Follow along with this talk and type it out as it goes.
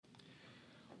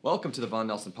Welcome to the Von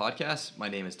Nelson Podcast. My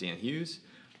name is Dan Hughes.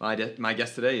 My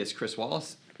guest today is Chris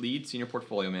Wallace, Lead Senior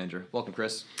Portfolio Manager. Welcome,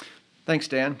 Chris. Thanks,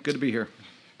 Dan. Good to be here.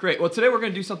 Great. Well, today we're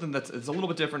going to do something that's a little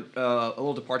bit different, a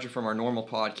little departure from our normal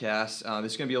podcast.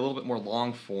 This is going to be a little bit more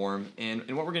long form. And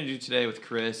what we're going to do today with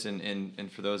Chris,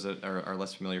 and for those that are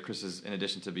less familiar, Chris is, in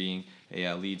addition to being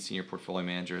a lead senior portfolio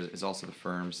manager, is also the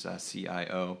firm's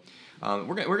CIO. We're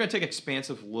going to take an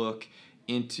expansive look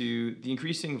into the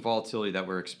increasing volatility that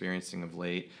we're experiencing of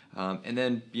late, and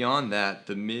then beyond that,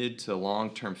 the mid to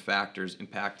long-term factors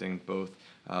impacting both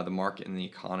the market and the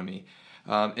economy.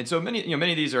 And so many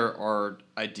of these are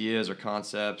ideas or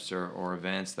concepts or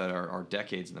events that are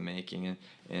decades in the making,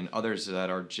 and others that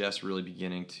are just really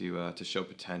beginning to show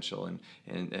potential.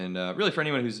 And really, for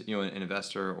anyone who's an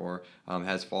investor or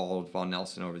has followed Von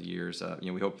Nelson over the years,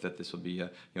 we hope that this will be a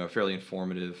fairly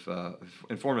informative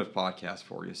podcast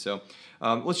for you. So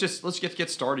let's get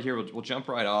started here. We'll jump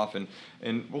right off, and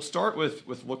we'll start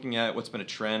with looking at what's been a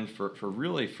trend for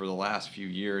the last few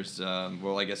years.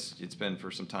 Well, I guess it's been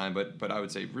for some time, but I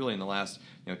would say really in the last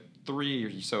 3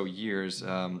 or so years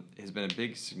has been a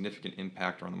big significant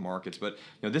impact on the markets. But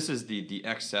this is the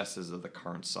excesses of the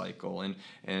current cycle,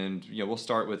 and we'll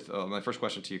start with my first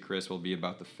question to you, Chris, will be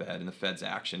about the Fed and the Fed's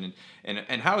action,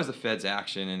 and how is the Fed's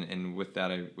action, and with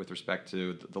that, with respect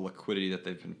to the liquidity that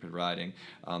they've been providing,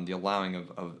 the allowing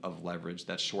of leverage,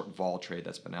 that short vol trade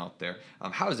that's been out there,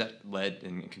 how has that led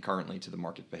concurrently to the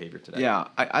market behavior today? Yeah,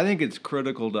 I think it's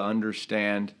critical to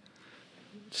understand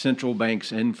central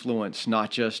banks' influence, not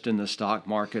just in the stock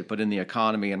market, but in the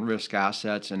economy and risk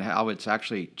assets, and how it's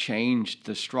actually changed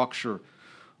the structure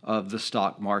of the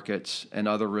stock markets and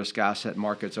other risk asset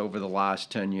markets over the last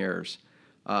 10 years.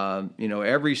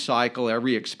 Every cycle,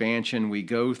 every expansion we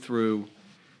go through,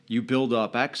 you build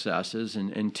up excesses,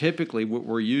 and typically what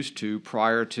we're used to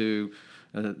prior to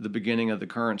the beginning of the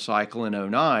current cycle in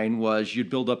 2009 was you'd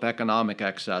build up economic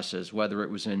excesses, whether it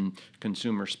was in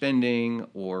consumer spending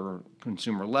or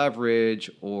consumer leverage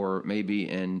or maybe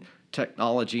in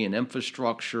technology and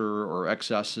infrastructure or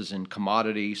excesses in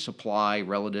commodity supply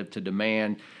relative to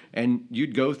demand. And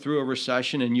you'd go through a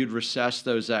recession and you'd recess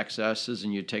those excesses,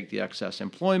 and you'd take the excess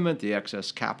employment, the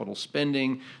excess capital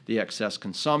spending, the excess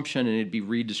consumption, and it'd be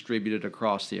redistributed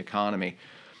across the economy.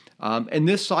 And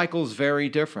this cycle is very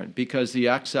different because the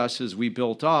excesses we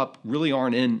built up really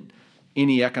aren't in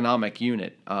any economic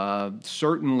unit.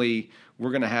 Certainly, we're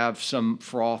going to have some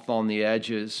froth on the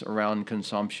edges around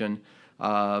consumption.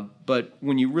 But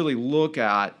when you really look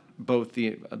at both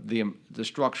the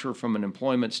structure from an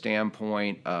employment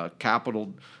standpoint,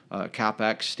 capital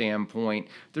CapEx standpoint,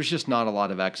 there's just not a lot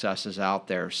of excesses out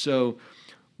there. So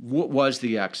what was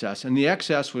the excess? And the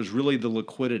excess was really the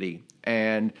liquidity.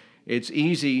 And it's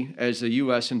easy as a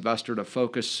U.S. investor to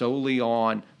focus solely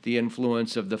on the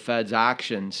influence of the Fed's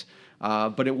actions,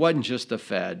 but it wasn't just the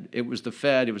Fed. It was the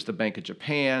Fed, it was the Bank of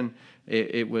Japan,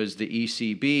 it was the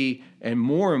ECB, and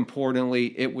more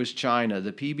importantly, it was China.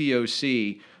 The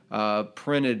PBOC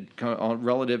printed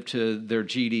relative to their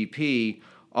GDP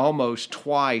almost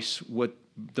twice what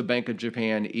the Bank of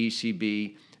Japan,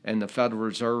 ECB, and the Federal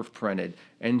Reserve printed.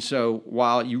 And so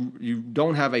while you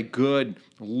don't have a good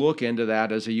look into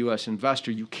that as a U.S.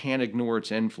 investor, you can't ignore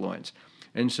its influence.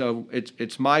 And so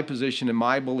it's my position and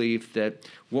my belief that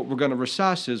what we're going to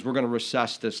recess is we're going to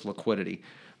recess this liquidity.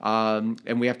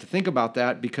 And we have to think about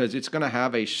that because it's going to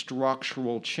have a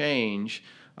structural change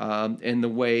in the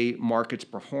way markets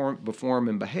perform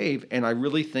and behave. And I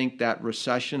really think that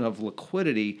recession of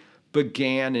liquidity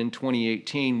began in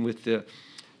 2018 with the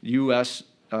U.S.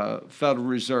 Federal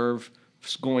Reserve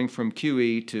going from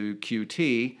QE to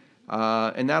QT,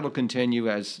 and that'll continue,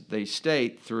 as they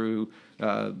state, through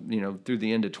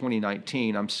the end of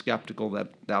 2019. I'm skeptical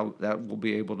that will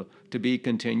be able to be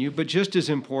continued. But just as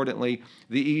importantly,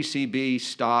 the ECB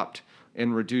stopped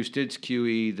and reduced its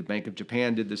QE. The Bank of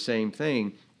Japan did the same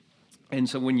thing. And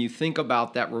so when you think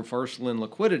about that reversal in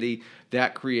liquidity,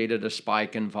 that created a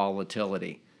spike in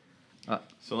volatility.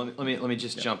 So let me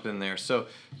just jump in there. So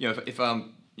if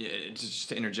I'm just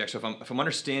to interject, so if I'm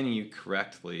understanding you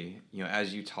correctly,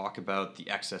 as you talk about the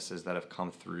excesses that have come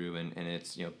through, and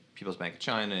it's People's Bank of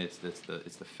China, it's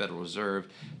the Federal Reserve,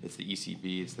 it's the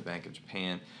ECB, it's the Bank of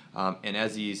Japan, and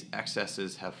as these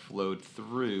excesses have flowed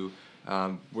through,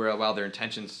 while their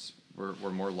intentions were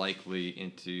more likely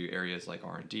into areas like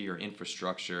R&D or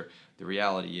infrastructure, the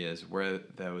reality is where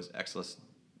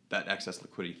that excess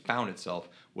liquidity found itself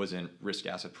was in risk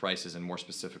asset prices, and more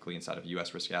specifically inside of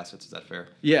U.S. risk assets. Is that fair?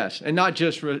 Yes, and not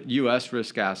just U.S.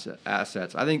 risk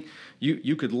assets. I think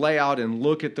you could lay out and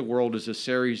look at the world as a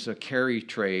series of carry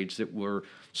trades that were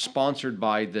sponsored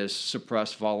by this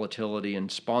suppressed volatility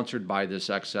and sponsored by this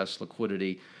excess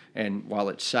liquidity. And while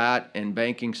it sat in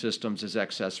banking systems as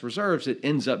excess reserves, it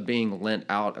ends up being lent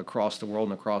out across the world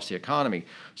and across the economy.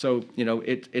 So,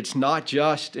 it's not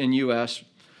just in U.S.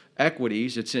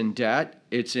 equities, it's in debt,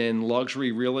 it's in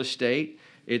luxury real estate,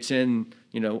 it's in,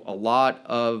 a lot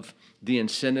of the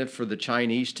incentive for the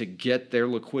Chinese to get their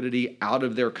liquidity out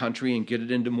of their country and get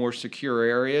it into more secure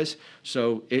areas.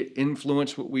 So it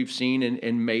influenced what we've seen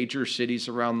in major cities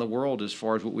around the world as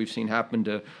far as what we've seen happen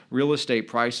to real estate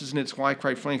prices. And it's why,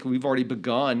 quite frankly, we've already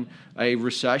begun a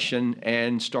recession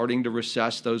and starting to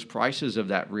recess those prices of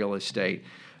that real estate.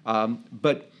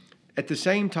 But at the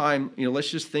same time, let's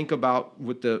just think about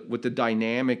what the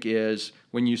dynamic is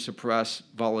when you suppress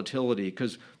volatility.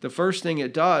 Because the first thing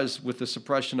it does with the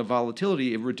suppression of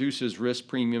volatility, it reduces risk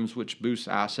premiums, which boosts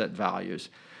asset values.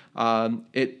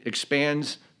 It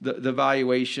expands the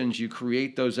valuations. You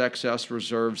create those excess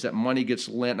reserves. That money gets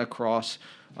lent across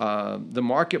the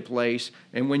marketplace.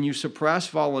 And when you suppress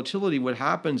volatility, what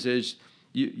happens is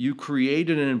you create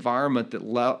an environment that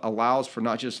allows for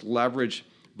not just leverage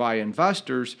by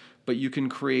investors, but you can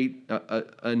create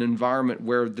an environment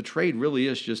where the trade really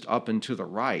is just up and to the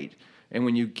right. And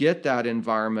when you get that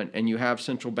environment and you have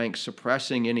central banks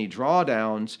suppressing any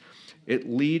drawdowns, it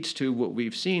leads to what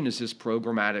we've seen is this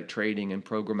programmatic trading and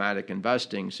programmatic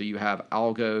investing. So you have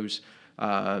algos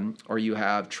or you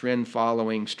have trend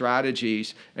following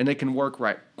strategies, and they can work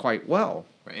quite well.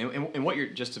 Right. And what you're,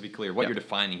 just to be clear, what you're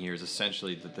defining here is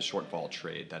essentially the short vol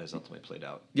trade that has ultimately played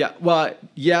out. Yeah, well,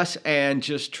 yes, and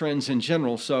just trends in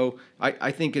general. So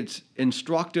I think it's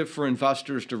instructive for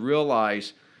investors to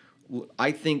realize,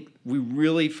 I think we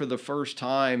really, for the first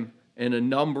time in a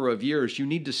number of years, you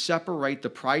need to separate the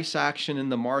price action in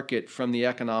the market from the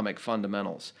economic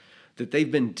fundamentals, that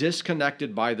they've been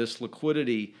disconnected by this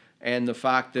liquidity and the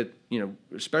fact that,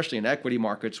 especially in equity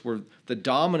markets where the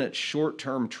dominant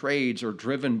short-term trades are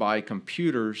driven by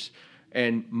computers,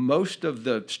 and most of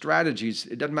the strategies,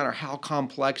 it doesn't matter how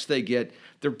complex they get,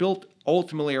 they're built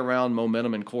ultimately around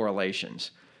momentum and correlations.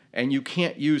 And you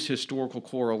can't use historical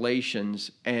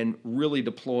correlations and really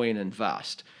deploy and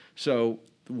invest. So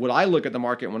when I look at the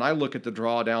market, when I look at the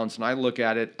drawdowns and I look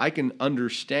at it, I can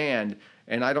understand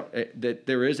that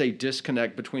there is a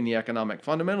disconnect between the economic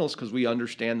fundamentals because we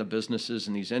understand the businesses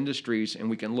in these industries and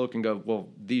we can look and go, well,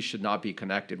 these should not be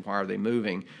connected. Why are they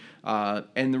moving?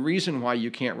 And the reason why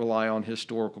you can't rely on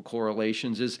historical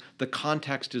correlations is the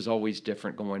context is always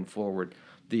different going forward.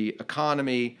 The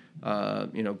economy,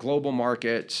 global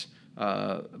markets,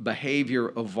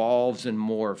 behavior evolves and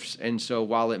morphs. And so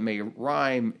while it may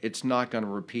rhyme, it's not going to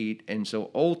repeat. And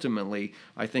so ultimately,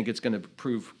 I think it's going to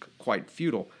prove quite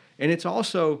futile. And it's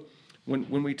also,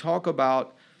 when we talk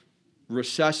about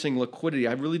recessing liquidity,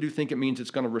 I really do think it means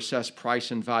it's going to recess price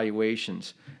and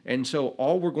valuations. And so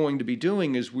all we're going to be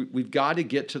doing is we've got to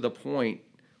get to the point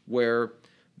where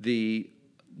the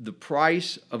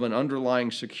price of an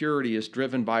underlying security is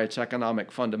driven by its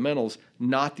economic fundamentals,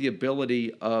 not the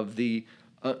ability of the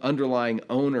underlying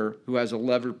owner who has a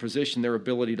levered position, their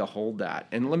ability to hold that.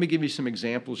 And let me give you some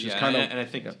examples. And I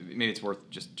think maybe it's worth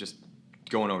just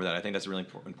going over that. I think that's a really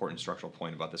important structural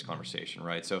point about this conversation,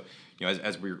 right? So,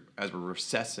 as we're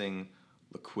recessing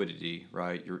liquidity,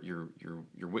 right, you're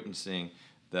witnessing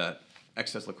the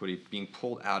excess liquidity being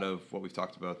pulled out of what we've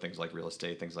talked about, things like real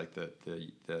estate, things like the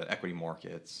equity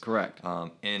markets. Correct.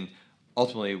 And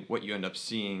ultimately, what you end up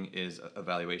seeing is a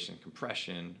valuation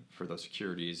compression for those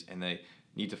securities, and they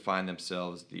need to find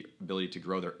themselves the ability to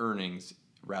grow their earnings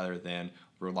rather than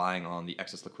relying on the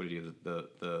excess liquidity of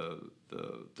the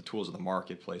tools of the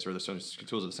marketplace or the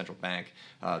tools of the central bank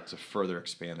to further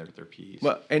expand their PEs.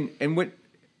 Well,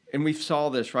 and we saw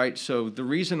this, right? So the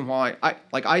reason why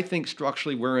I think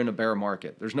structurally we're in a bear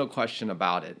market. There's no question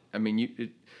about it. I mean,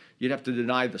 you'd have to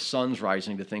deny the sun's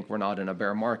rising to think we're not in a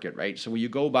bear market, right? So when you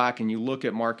go back and you look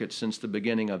at markets since the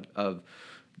beginning of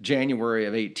January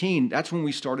of 18, that's when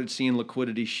we started seeing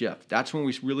liquidity shift. That's when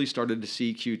we really started to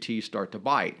see QT start to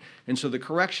bite. And so the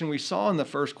correction we saw in the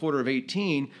first quarter of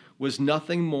 18 was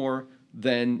nothing more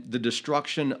than the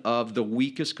destruction of the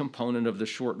weakest component of the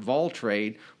short vol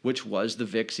trade, which was the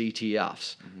VIX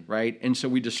ETFs, right? And so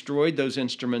we destroyed those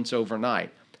instruments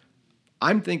overnight.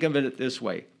 I'm thinking of it this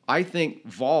way. I think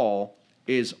vol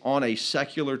is on a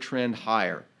secular trend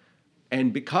higher.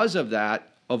 And because of that,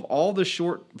 of all the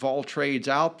short vol trades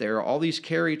out there, all these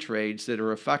carry trades that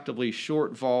are effectively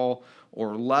short vol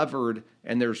or levered,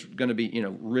 and there's going to be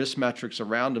risk metrics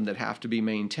around them that have to be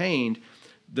maintained,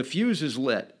 the fuse is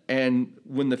lit. And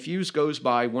when the fuse goes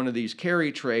by one of these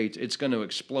carry trades, it's going to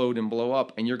explode and blow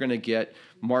up, and you're going to get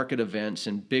market events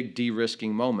and big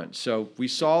de-risking moments. So we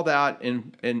saw that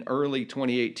in early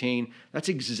 2018. That's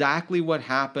exactly what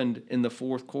happened in the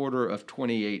fourth quarter of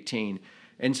 2018.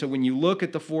 And so when you look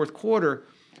at the fourth quarter,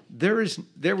 there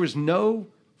was no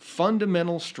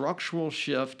fundamental structural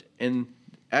shift in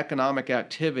economic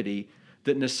activity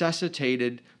that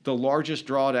necessitated the largest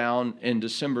drawdown in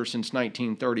December since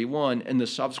 1931 and the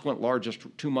subsequent largest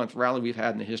 2-month rally we've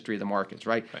had in the history of the markets,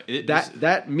 right?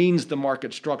 That means the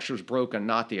market structure is broken,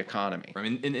 not the economy. I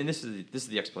mean, and this is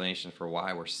the explanation for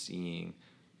why we're seeing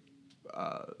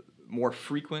more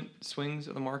frequent swings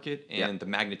of the market, and the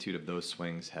magnitude of those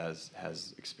swings has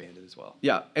expanded as well.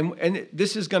 Yeah, and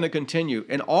this is going to continue.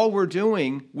 And all we're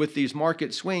doing with these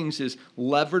market swings is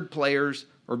levered players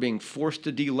are being forced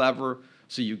to delever,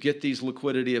 so you get these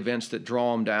liquidity events that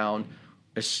draw them down.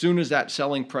 As soon as that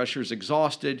selling pressure is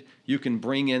exhausted, you can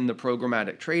bring in the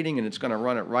programmatic trading, and it's going to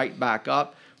run it right back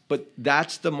up. But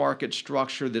that's the market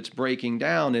structure that's breaking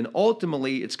down, and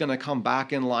ultimately it's going to come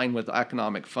back in line with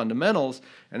economic fundamentals.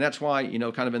 And that's why,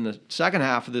 kind of in the second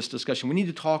half of this discussion, we need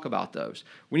to talk about those.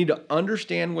 We need to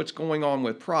understand what's going on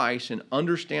with price and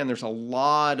understand there's a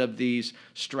lot of these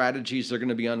strategies that are going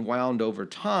to be unwound over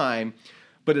time.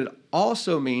 But it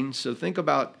also means, so think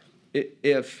about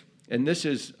if, and this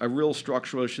is a real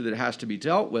structural issue that has to be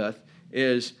dealt with,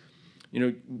 is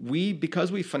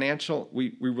because we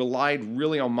relied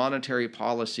really on monetary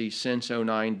policy since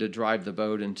 2009 to drive the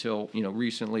boat until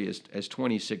recently as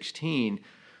 2016.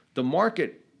 The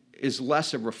market is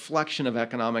less a reflection of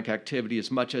economic activity as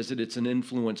much as it's an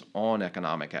influence on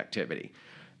economic activity.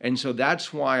 And so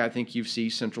that's why I think you see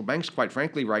central banks, quite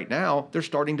frankly, right now, they're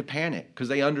starting to panic because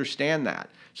they understand that.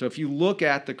 So if you look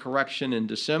at the correction in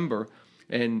December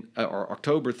or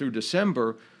October through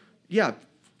December,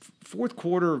 fourth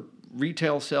quarter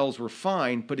retail sales were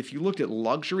fine, but if you looked at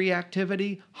luxury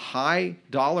activity, high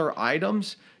dollar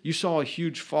items, you saw a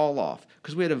huge fall off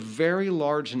because we had a very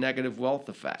large negative wealth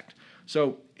effect.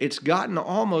 So it's gotten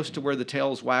almost to where the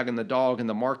tail's wagging the dog, and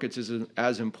the markets is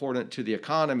as important to the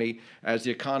economy as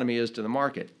the economy is to the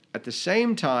market. At the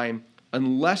same time,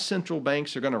 unless central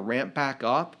banks are going to ramp back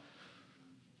up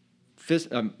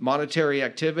monetary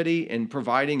activity and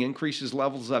providing increases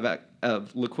levels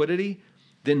of liquidity,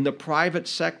 then the private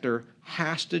sector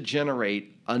has to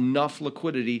generate enough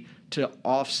liquidity to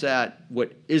offset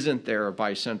what isn't there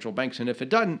by central banks. And if it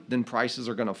doesn't, then prices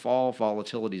are going to fall,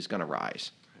 volatility is going to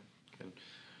rise.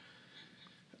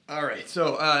 All right,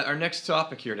 so our next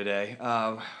topic here today,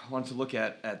 I wanted to look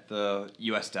at the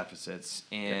U.S. deficits,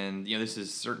 and this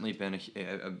has certainly been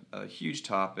a huge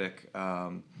topic,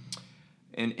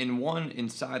 and one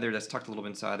inside there that's tucked a little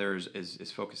bit inside there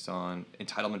is focused on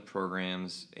entitlement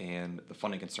programs and the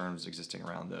funding concerns existing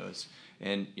around those,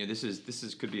 and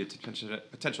this could be a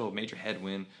potential major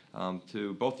headwind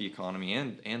to both the economy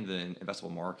and the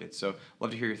investable market. So,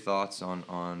 love to hear your thoughts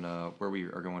on where we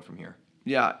are going from here.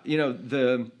 Yeah,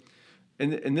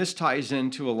 and this ties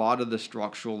into a lot of the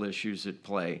structural issues at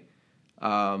play.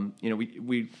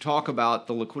 We talk about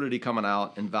the liquidity coming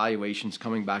out and valuations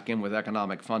coming back in with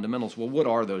economic fundamentals. Well, what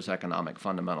are those economic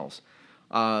fundamentals?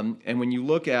 And when you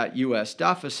look at U.S.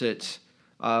 deficits,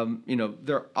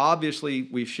 they're obviously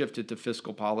we've shifted to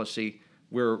fiscal policy.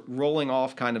 We're rolling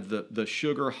off kind of the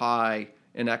sugar high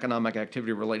in economic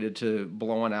activity related to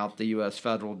blowing out the U.S.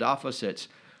 federal deficits.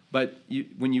 But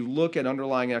when you look at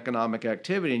underlying economic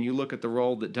activity and you look at the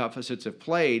role that deficits have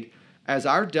played, as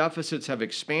our deficits have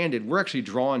expanded, we're actually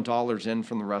drawing dollars in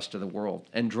from the rest of the world.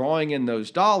 And drawing in those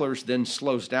dollars then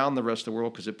slows down the rest of the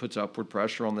world because it puts upward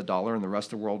pressure on the dollar, and the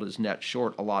rest of the world is net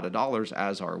short a lot of dollars,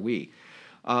 as are we.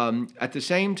 At the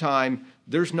same time,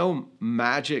 there's no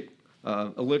magic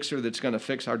elixir that's going to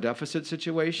fix our deficit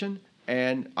situation.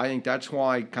 And I think that's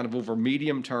why kind of over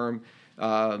medium term,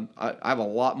 I have a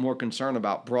lot more concern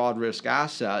about broad risk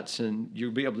assets, and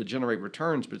you'll be able to generate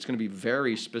returns, but it's going to be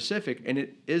very specific. And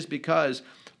it is because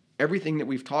everything that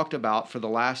we've talked about for the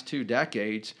last 2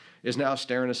 decades is now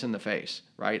staring us in the face,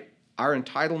 right? Our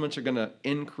entitlements are going to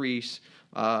increase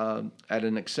at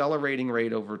an accelerating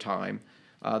rate over time.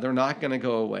 They're not going to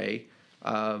go away.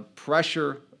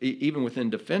 Pressure, even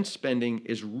within defense spending,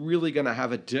 is really going to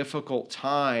have a difficult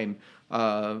time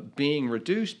being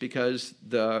reduced because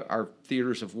our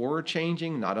theaters of war are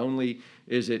changing. Not only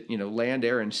is it land,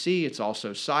 air, and sea, it's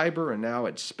also cyber, and now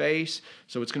it's space.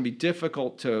 So it's going to be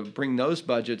difficult to bring those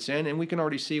budgets in, and we can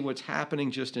already see what's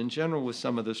happening just in general with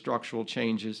some of the structural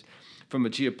changes from a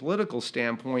geopolitical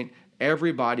standpoint.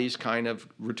 everybody's kind of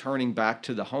returning back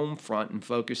to the home front and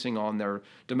focusing on their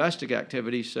domestic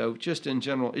activity. So just in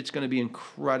general, it's going to be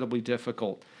incredibly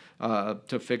difficult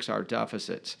to fix our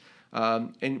deficits.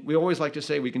 And we always like to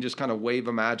say we can just kind of wave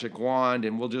a magic wand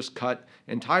and we'll just cut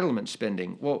entitlement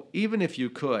spending. Well, even if you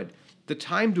could, the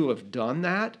time to have done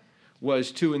that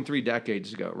was 2 and 3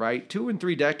 decades ago, right? 2 and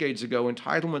 3 decades ago,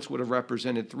 entitlements would have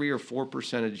represented 3 or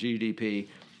 4% of GDP.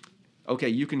 Okay,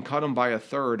 you can cut them by a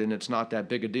third and it's not that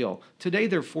big a deal. Today,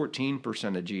 they're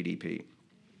 14% of GDP.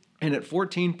 And at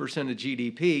 14% of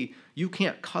GDP, you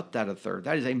can't cut that a third.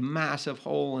 That is a massive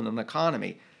hole in an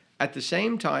economy. At the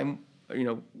same time,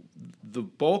 the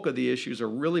bulk of the issues are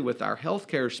really with our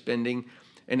healthcare spending.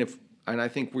 And I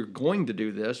think we're going to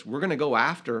do this, we're going to go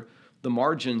after the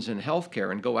margins in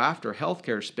healthcare and go after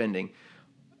healthcare spending.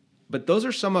 But those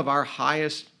are some of our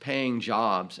highest paying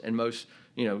jobs and most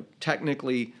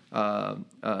technically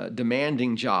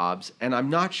demanding jobs. And I'm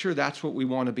not sure that's what we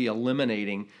want to be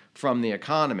eliminating from the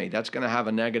economy. That's going to have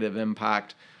a negative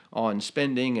impact on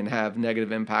spending and have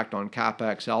negative impact on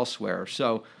CapEx elsewhere.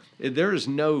 So there is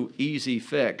no easy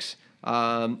fix.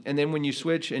 And then when you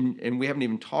switch, and we haven't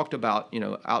even talked about,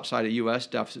 outside of U.S.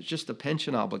 deficits, just the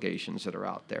pension obligations that are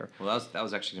out there. Well, that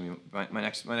was actually going to be my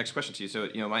next question to you. So,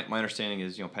 my understanding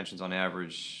is, pensions on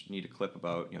average need to clip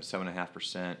about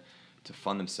 7.5% to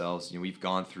fund themselves. We've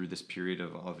gone through this period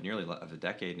of nearly a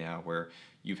decade now where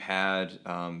you've had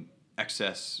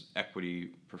excess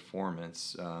equity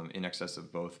performance in excess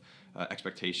of both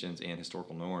expectations and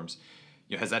historical norms.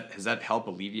 Has that helped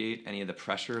alleviate any of the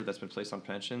pressure that's been placed on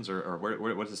pensions, or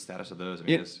what is the status of those? I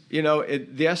mean,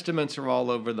 the estimates are all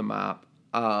over the map,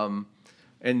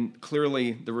 and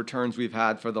clearly the returns we've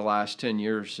had for the last 10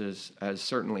 years has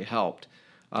certainly helped,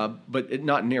 but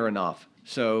not near enough.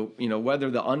 So whether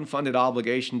the unfunded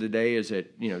obligation today is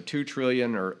at $2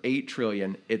 trillion or $8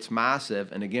 trillion, it's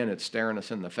massive, and again, it's staring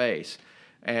us in the face.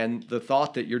 And the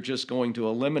thought that you're just going to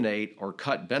eliminate or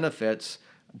cut benefits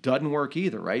doesn't work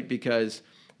either, right? Because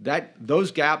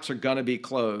those gaps are going to be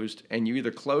closed, and you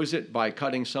either close it by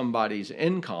cutting somebody's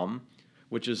income,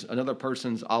 which is another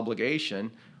person's obligation,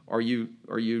 or you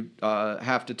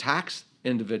have to tax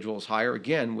individuals higher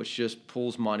again, which just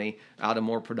pulls money out of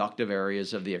more productive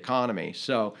areas of the economy.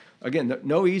 So again,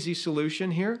 no easy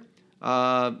solution here.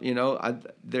 The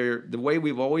way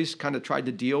we've always kind of tried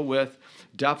to deal with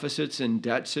deficits and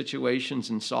debt situations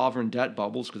and sovereign debt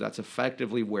bubbles, because that's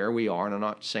effectively where we are. And I'm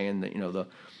not saying that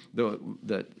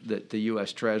the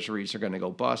U.S. Treasuries are going to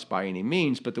go bust by any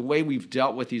means, but the way we've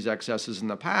dealt with these excesses in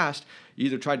the past, you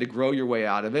either tried to grow your way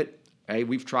out of it. Hey,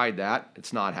 we've tried that;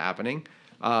 it's not happening.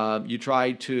 You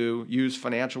tried to use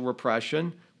financial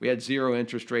repression. We had zero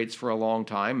interest rates for a long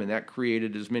time, and that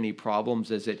created as many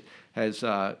problems as it has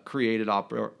created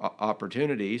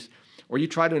opportunities. Or you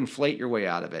try to inflate your way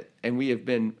out of it, and we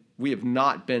have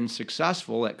not been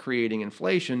successful at creating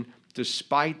inflation,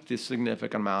 despite the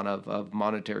significant amount of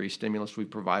monetary stimulus we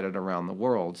provided around the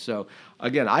world. So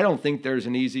again, I don't think there's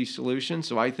an easy solution.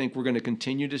 So I think we're going to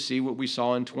continue to see what we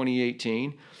saw in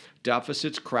 2018,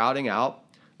 deficits crowding out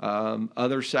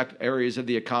other areas of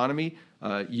the economy,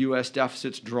 U.S.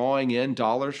 deficits drawing in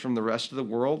dollars from the rest of the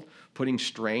world, putting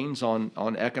strains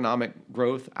on economic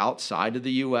growth outside of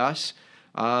the U.S.,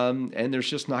 and there's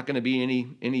just not going to be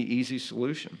any easy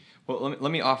solution. Well,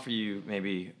 let me offer you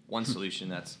maybe one solution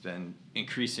that's been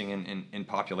increasing in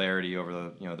popularity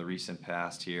over the recent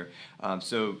past here.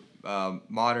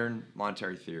 Modern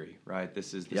monetary theory, right?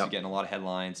 This is getting a lot of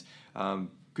headlines.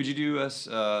 Could you do us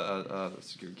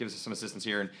give us some assistance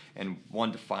here, and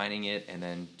one, defining it, and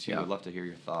then two, I'd love to hear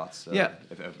your thoughts.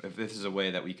 If this is a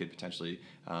way that we could potentially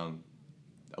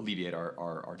alleviate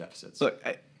our deficits. Look,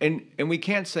 and we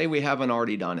can't say we haven't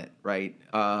already done it, right?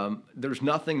 There's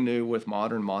nothing new with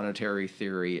modern monetary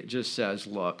theory. It just says,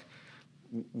 look,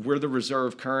 we're the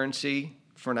reserve currency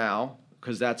for now,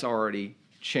 because that's already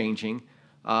changing,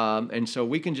 and so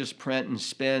we can just print and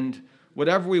spend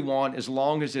whatever we want as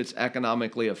long as it's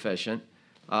economically efficient.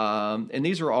 And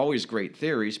these are always great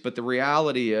theories, but the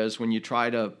reality is when you try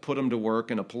to put them to work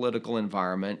in a political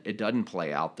environment, it doesn't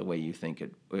play out the way you think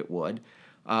it would.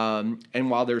 And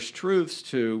while there's truths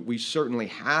to, we certainly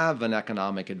have an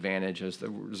economic advantage as the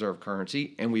reserve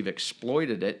currency, and we've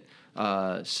exploited it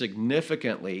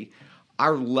significantly,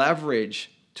 our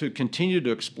leverage to continue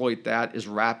to exploit that is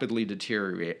rapidly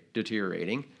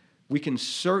deteriorating. We can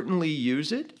certainly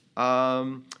use it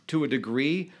to a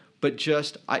degree, but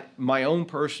my own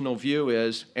personal view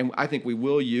is, and I think we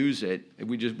will use it,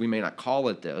 we may not call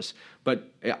it this,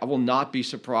 but I will not be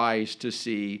surprised to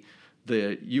see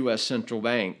the U.S. Central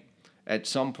Bank at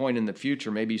some point in the future,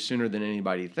 maybe sooner than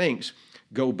anybody thinks,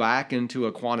 go back into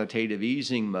a quantitative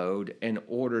easing mode in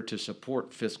order to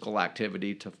support fiscal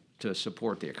activity, to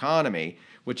support the economy,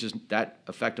 which is that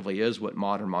effectively is what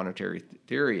modern monetary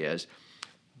theory is.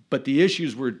 But the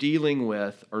issues we're dealing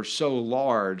with are so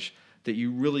large that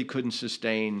you really couldn't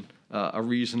sustain a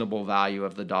reasonable value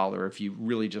of the dollar if you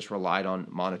really just relied on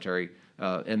monetary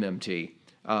MMT.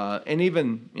 And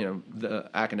even the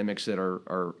academics that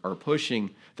are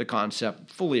pushing the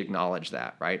concept fully acknowledge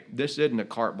that, right? This isn't a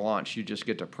carte blanche. You just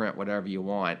get to print whatever you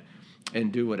want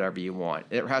and do whatever you want.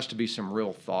 There has to be some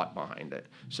real thought behind it.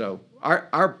 So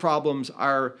our problems,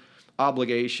 our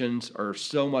obligations are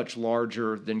so much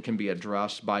larger than can be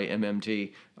addressed by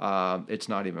MMT. It's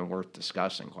not even worth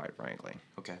discussing, quite frankly.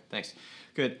 Okay, thanks.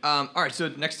 Good. All right, so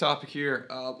next topic here.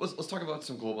 Let's talk about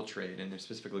some global trade and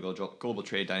specifically global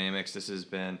trade dynamics. This has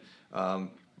been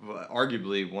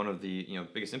arguably one of the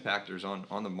biggest impactors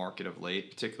on the market of late,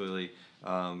 particularly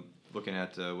looking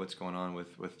at what's going on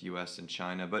with U.S. and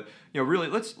China. But really,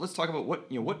 let's talk about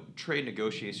what trade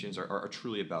negotiations are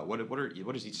truly about.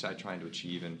 What is each side trying to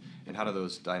achieve, and how do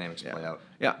those dynamics play out?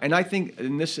 Yeah, and I think,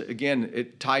 and this again,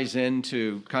 it ties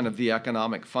into kind of the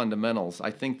economic fundamentals.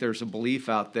 I think there's a belief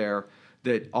out there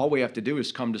that all we have to do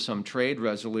is come to some trade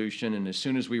resolution, and as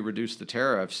soon as we reduce the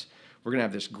tariffs, we're going to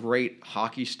have this great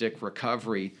hockey stick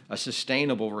recovery, a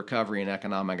sustainable recovery in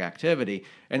economic activity,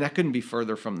 and that couldn't be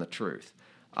further from the truth.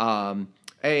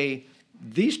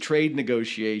 These trade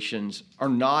negotiations are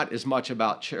not as much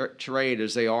about trade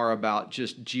as they are about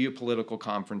just geopolitical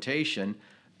confrontation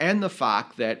and the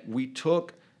fact that we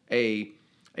took a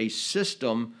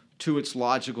system to its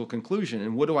logical conclusion.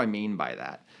 And what do I mean by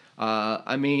that?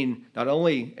 I mean, not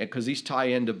only because these tie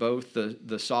into both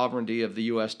the sovereignty of the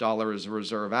U.S. dollar as a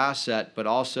reserve asset, but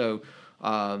also,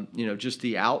 just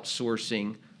the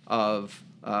outsourcing of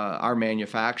our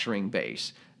manufacturing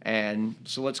base. And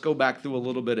so let's go back through a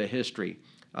little bit of history.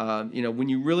 When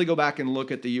you really go back and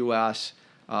look at the U.S.,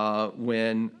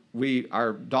 when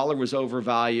our dollar was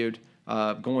overvalued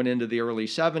going into the early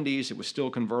 70s, it was still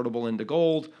convertible into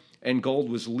gold, and gold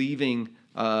was leaving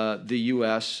the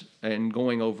U.S. and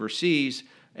going overseas,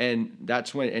 and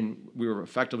that's when, and we were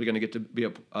effectively going to get to be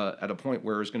at a point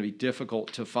where it was going to be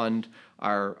difficult to fund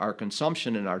our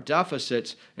consumption and our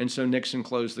deficits, and so Nixon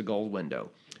closed the gold window.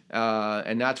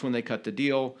 And that's when they cut the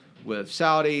deal with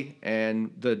Saudi,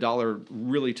 and the dollar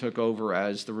really took over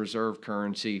as the reserve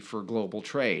currency for global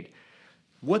trade.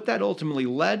 What that ultimately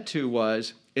led to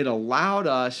was it allowed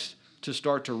us to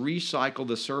start to recycle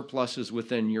the surpluses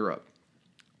within Europe.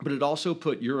 But it also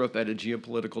put Europe at a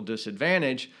geopolitical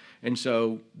disadvantage, and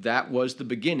so that was the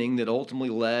beginning that ultimately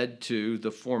led to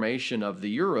the formation of the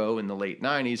euro in the late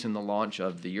 90s and the launch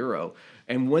of the euro.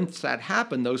 And once that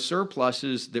happened, those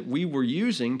surpluses that we were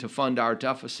using to fund our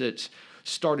deficits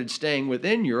started staying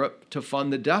within Europe to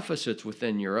fund the deficits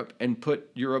within Europe and put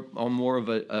Europe on more of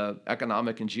a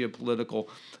economic and geopolitical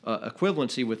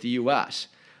equivalency with the U.S.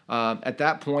 At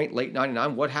that point, late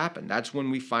 99, what happened? That's when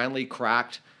we finally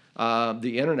cracked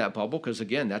the internet bubble, because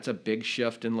again, that's a big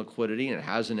shift in liquidity and it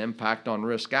has an impact on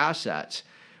risk assets.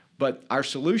 But our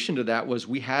solution to that was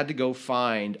we had to go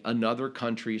find another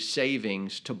country's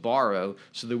savings to borrow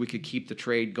so that we could keep the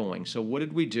trade going. So what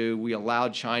did we do? We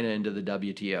allowed China into the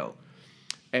WTO.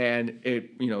 And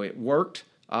it worked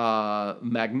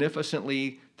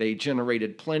magnificently. They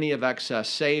generated plenty of excess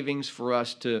savings for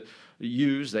us to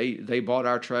use. They bought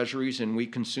our treasuries and we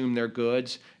consumed their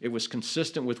goods. It was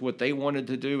consistent with what they wanted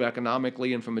to do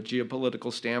economically and from a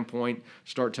geopolitical standpoint,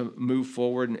 start to move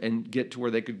forward and get to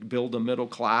where they could build a middle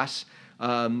class.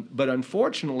 But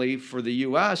unfortunately for the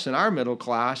U.S. and our middle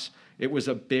class, it was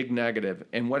a big negative.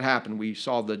 And what happened? We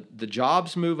saw the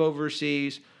jobs move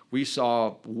overseas. We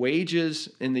saw wages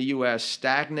in the U.S.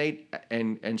 stagnate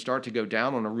and start to go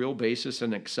down on a real basis at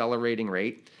an accelerating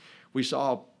rate. We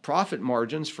saw profit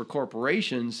margins for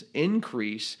corporations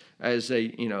increase as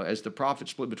the profit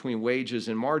split between wages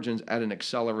and margins at an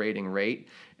accelerating rate.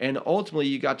 And ultimately,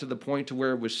 you got to the point to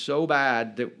where it was so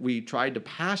bad that we tried to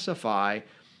pacify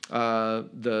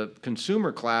the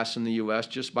consumer class in the U.S.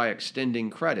 just by extending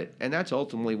credit. And that's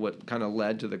ultimately what kind of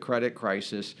led to the credit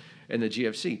crisis and the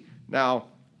GFC. Now,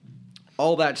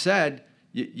 all that said,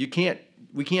 we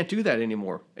can't do that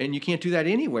anymore. And you can't do that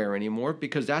anywhere anymore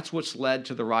because that's what's led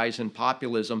to the rise in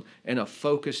populism and a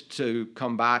focus to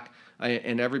come back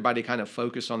and everybody kind of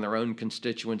focus on their own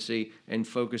constituency and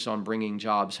focus on bringing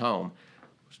jobs home.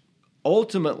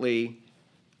 Ultimately,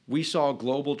 we saw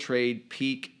global trade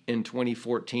peak in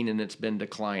 2014 and it's been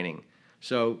declining.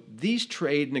 So these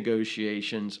trade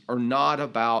negotiations are not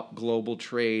about global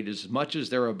trade as much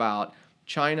as they're about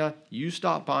China, you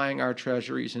stopped buying our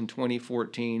treasuries in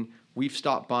 2014. We've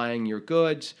stopped buying your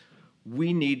goods.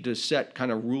 we need to set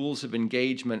kind of rules of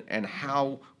engagement and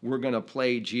how we're going to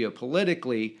play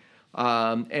geopolitically.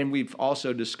 And we've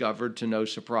also discovered, to no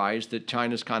surprise, that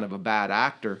China's kind of a bad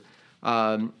actor.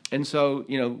 And so,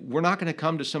 we're not going to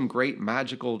come to some great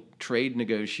magical trade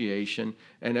negotiation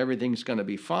and everything's going to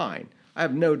be fine. I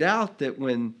have no doubt that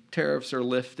when tariffs are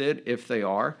lifted, if they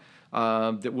are,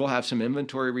 that we'll have some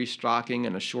inventory restocking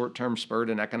and a short-term spurt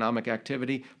in economic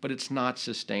activity, but it's not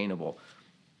sustainable.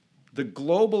 The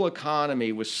global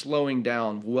economy was slowing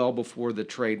down well before the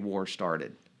trade war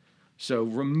started. So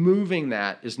removing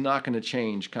that is not going to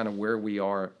change kind of where we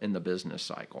are in the business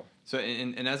cycle. So,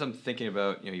 and as I'm thinking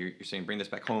about, you're saying bring this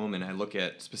back home, and I look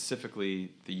at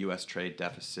specifically the U.S. trade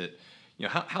deficit,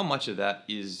 how much of that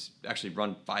is actually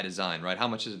run by design, right? How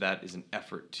much of that is an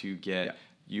effort to get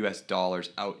U.S. dollars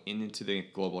out into the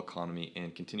global economy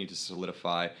and continue to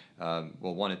solidify,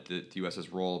 the U.S.'s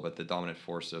role, but the dominant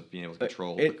force of being able to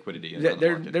control liquidity in the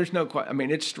market? There's no question. I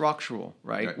mean, it's structural,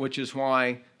 right? Which is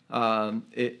why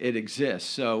it exists.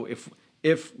 So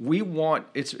if we want,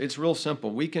 it's real simple.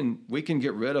 We can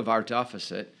get rid of our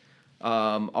deficit.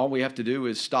 All we have to do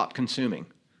is stop consuming.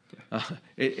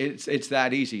 It's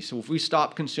that easy. So if we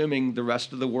stop consuming the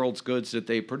rest of the world's goods that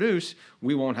they produce,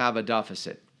 we won't have a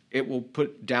deficit. It will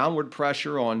put downward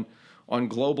pressure on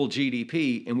global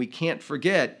GDP, and we can't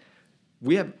forget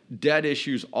we have debt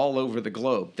issues all over the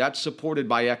globe. That's supported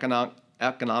by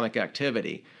economic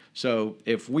activity. So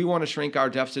if we want to shrink our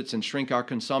deficits and shrink our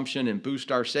consumption and boost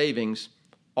our savings,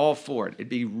 all for it. It'd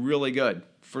be really good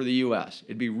for the U.S.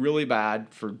 It'd be really bad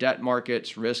for debt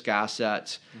markets, risk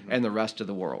assets, and the rest of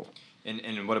the world.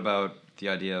 And what about the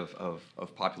idea of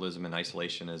populism and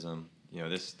isolationism?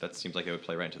 That seems like it would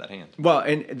play right into that hand. Well,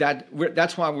 and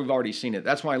that's why we've already seen it.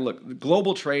 That's why, look,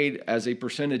 global trade as a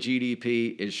percent of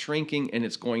GDP is shrinking, and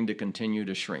it's going to continue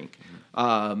to shrink.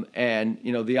 And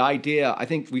the idea, I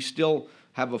think we still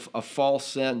have a false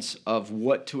sense of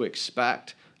what to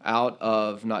expect out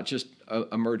of not just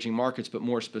emerging markets, but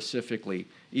more specifically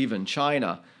even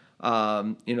China.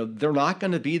 They're not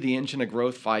going to be the engine of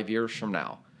growth 5 years from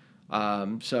now.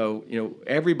 So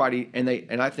everybody, and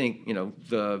I think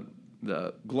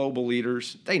the global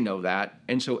leaders, they know that,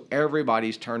 and so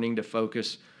everybody's turning to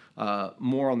focus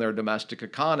more on their domestic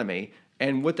economy.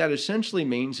 And what that essentially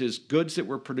means is goods that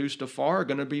were produced afar are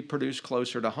going to be produced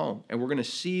closer to home, and we're going to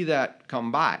see that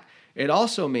come back. It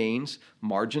also means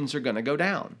margins are going to go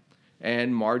down,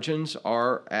 and margins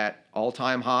are at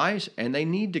all-time highs, and they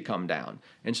need to come down.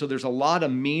 And so there's a lot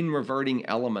of mean reverting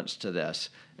elements to this,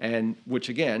 and which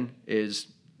again is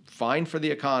fine for the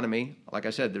economy. Like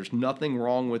I said, there's nothing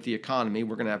wrong with the economy.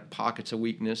 We're going to have pockets of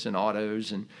weakness in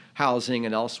autos and housing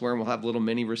and elsewhere, and we'll have little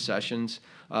mini recessions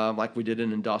like we did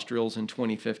in industrials in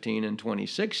 2015 and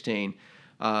 2016.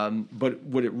 But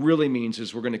what it really means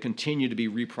is we're going to continue to be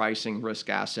repricing risk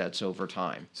assets over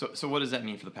time. So what does that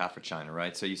mean for the path for China,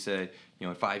 right? So you say,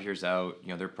 in 5 years out,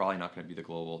 they're probably not going to be the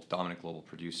dominant global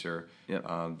producer.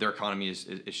 Yep. Their economy is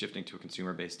shifting to a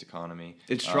consumer-based economy.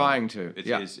 It's trying to.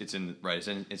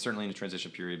 It's certainly in a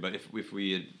transition period. But if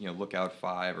we look out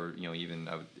 5 or even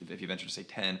if you venture to say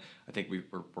 10, I think we're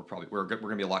going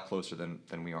to be a lot closer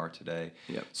than we are today.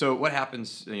 Yep. So what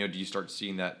happens? Do you start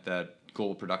seeing that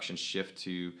global production shift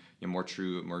to more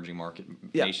true emerging market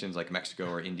nations like Mexico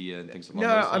or India and things along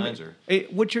those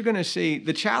lines? What you're going to see,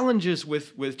 the challenges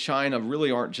with China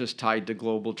really aren't just tied to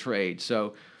global trade.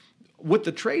 So what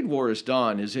the trade war has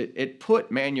done is it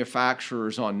put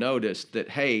manufacturers on notice that,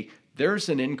 hey, there's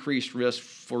an increased risk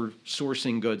for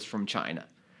sourcing goods from China.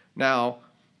 Now,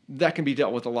 that can be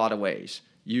dealt with a lot of ways.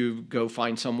 You go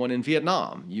find someone in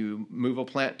Vietnam, you move a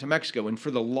plant to Mexico. And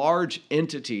for the large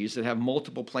entities that have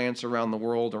multiple plants around the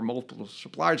world or multiple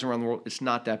suppliers around the world, it's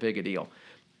not that big a deal.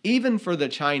 Even for the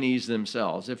Chinese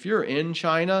themselves, if you're in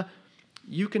China,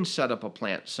 you can set up a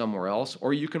plant somewhere else,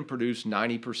 or you can produce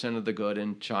 90% of the good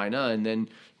in China and then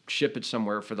ship it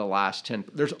somewhere for the last 10.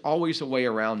 There's always a way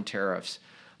around tariffs.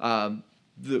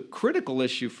 The critical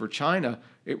issue for China,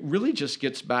 it really just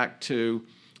gets back to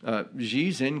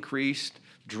Xi's increased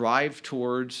drive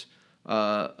towards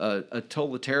a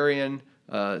totalitarian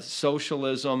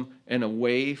socialism and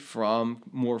away from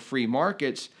more free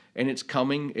markets, and it's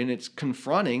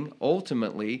confronting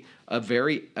ultimately a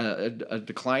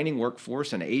declining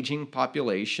workforce, an aging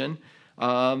population,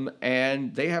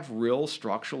 and they have real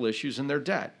structural issues in their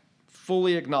debt.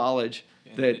 Fully acknowledge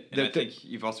that. I think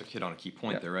you've also hit on a key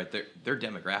point there, right? Their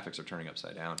demographics are turning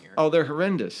upside down here. Oh, they're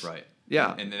horrendous. Right.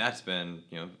 Yeah, and that's been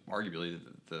arguably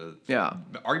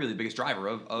arguably the biggest driver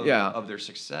of their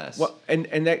success. Well, and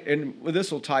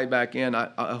this will tie back in.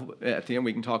 At the end,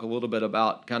 we can talk a little bit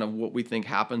about kind of what we think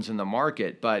happens in the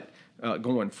market, but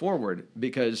going forward,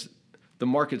 because the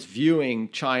market's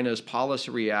viewing China's policy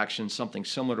reaction something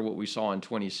similar to what we saw in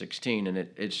 2016, and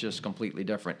it's just completely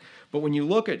different. But when you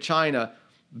look at China,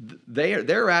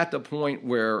 they're at the point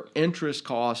where interest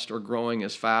costs are growing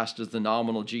as fast as the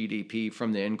nominal GDP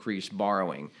from the increased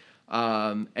borrowing.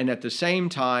 And at the same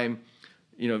time,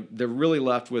 they're really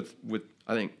left with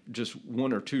I think just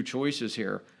one or two choices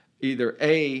here. Either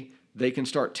A, they can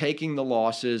start taking the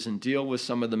losses and deal with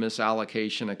some of the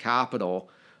misallocation of capital.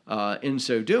 In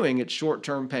so doing, it's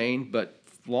short-term pain, but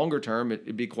longer term,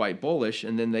 it'd be quite bullish,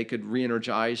 and then they could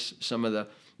re-energize some of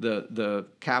the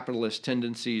capitalist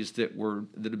tendencies that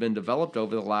have been developed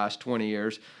over the last 20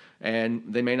 years. And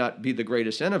they may not be the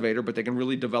greatest innovator, but they can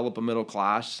really develop a middle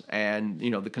class, and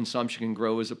the consumption can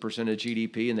grow as a percent of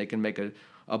GDP, and they can make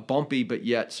a bumpy but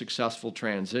yet successful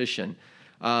transition.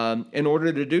 In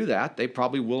order to do that, they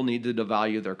probably will need to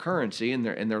devalue their currency, and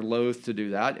they're loath to do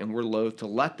that, and we're loath to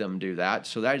let them do that.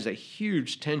 So that is a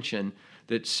huge tension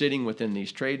that's sitting within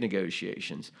these trade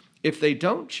negotiations. If they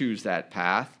don't choose that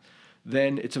path,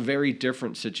 then it's a very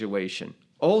different situation.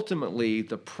 Ultimately,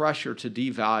 the pressure to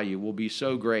devalue will be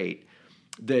so great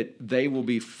that they will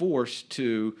be forced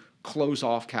to close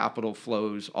off capital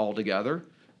flows altogether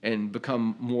and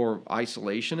become more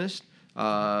isolationist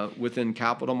within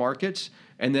capital markets,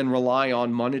 and then rely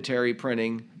on monetary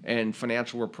printing and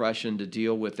financial repression to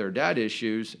deal with their debt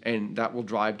issues, and that will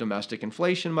drive domestic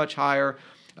inflation much higher.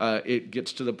 It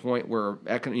gets to the point where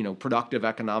productive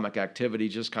economic activity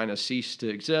just kind of ceased to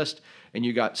exist, and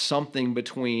you got something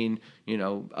between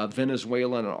a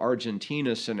Venezuela and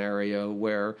Argentina scenario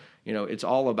where it's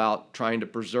all about trying to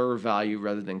preserve value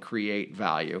rather than create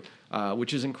value,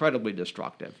 which is incredibly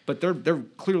destructive. But they're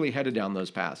clearly headed down those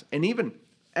paths, and even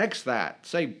that,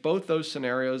 say both those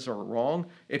scenarios are wrong.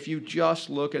 If you just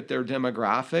look at their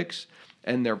demographics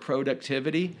and their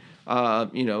productivity.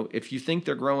 If you think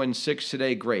they're growing 6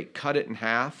 today, great. Cut it in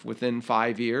half within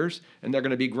 5 years, and they're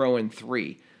going to be growing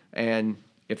 3. And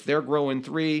if they're growing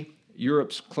 3,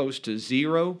 Europe's close to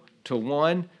 0 to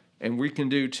 1, and we can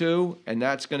do 2, and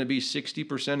that's going to be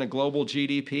 60% of global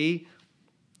GDP.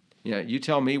 You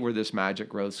tell me where this magic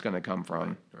growth is going to come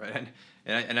from. Right.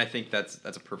 And I think that's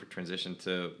a perfect transition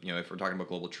to, if we're talking about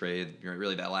global trade,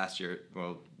 really that last year,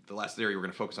 the last area we're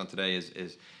going to focus on today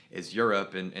is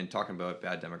Europe, and talking about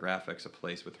bad demographics, a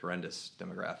place with horrendous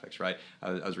demographics, right?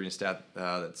 I was reading a stat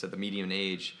that said the median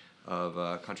age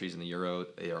of countries in the Euro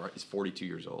is 42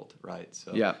 years old, right?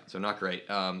 So, so not great.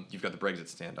 You've got the Brexit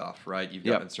standoff, right? You've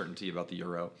got uncertainty about the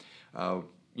Euro.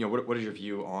 What is your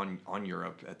view on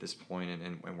Europe at this point,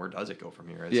 and where does it go from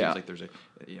here? It seems like there's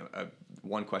a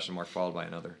one question mark followed by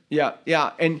another.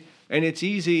 And it's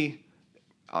easy.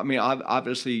 I mean,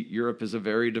 obviously, Europe is a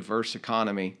very diverse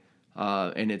economy,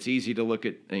 and it's easy to look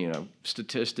at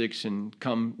statistics and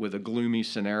come with a gloomy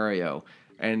scenario.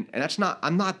 And that's not.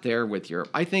 I'm not there with Europe.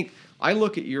 I think I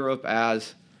look at Europe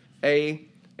as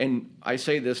and I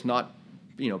say this not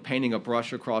painting a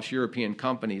brush across European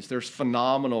companies. There's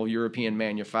phenomenal European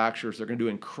manufacturers. They're going to do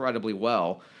incredibly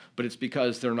well, but it's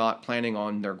because they're not planning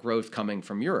on their growth coming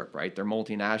from Europe, right? They're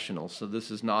multinationals, so this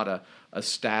is not a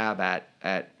stab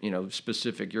at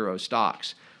specific Euro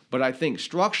stocks. But I think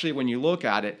structurally, when you look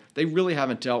at it, they really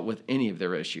haven't dealt with any of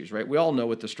their issues, right? We all know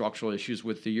what the structural issues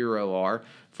with the Euro are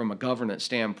from a governance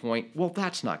standpoint. Well,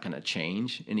 that's not going to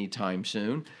change anytime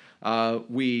soon.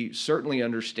 We certainly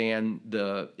understand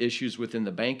the issues within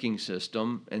the banking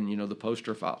system, and the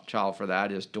poster child for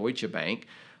that is Deutsche Bank.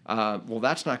 Well,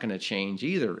 that's not going to change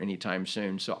either anytime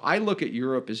soon. So I look at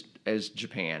Europe as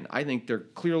Japan. I think they're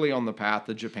clearly on the path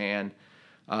of Japan.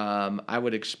 I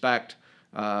would expect,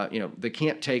 they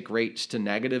can't take rates to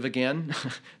negative again.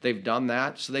 They've done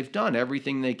that, so they've done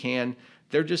everything they can.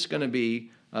 They're just going to be,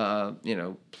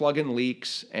 plugging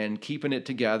leaks and keeping it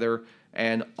together.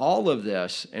 And all of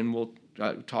this, and we'll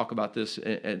talk about this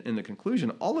in the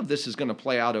conclusion, all of this is going to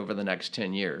play out over the next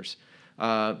 10 years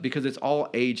because it's all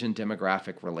age and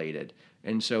demographic related.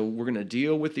 And so we're going to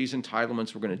deal with these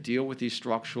entitlements. We're going to deal with these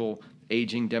structural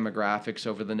aging demographics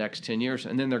over the next 10 years,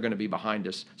 and then they're going to be behind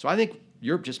us. So I think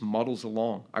Europe just muddles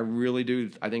along. I really do.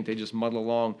 I think they just muddle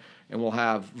along, and we'll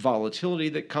have volatility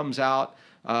that comes out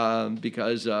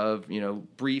because of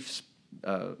brief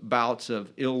bouts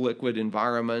of illiquid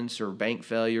environments or bank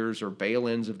failures or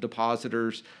bail-ins of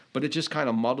depositors, but it just kind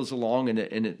of muddles along, and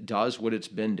it does what it's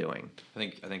been doing. I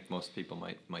think most people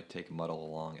might take muddle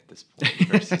along at this point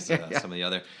versus some of the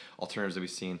other alternatives that we've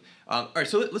seen. All right,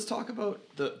 so let's talk about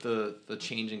the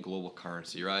change in global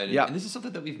currency, right? And this is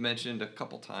something that we've mentioned a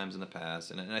couple times in the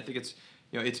past, and I think it's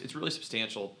it's really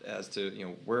substantial as to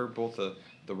where both the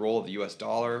role of the U.S.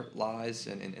 dollar lies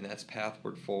and that's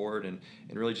pathward forward, and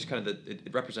really just kind of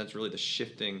it represents really the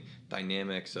shifting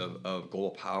dynamics of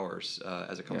global powers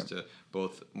as it comes to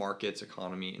both markets,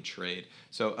 economy, and trade.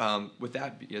 So with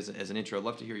that as an intro, I'd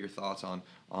love to hear your thoughts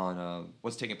on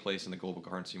what's taking place in the global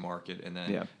currency market, and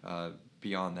then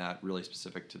beyond that, really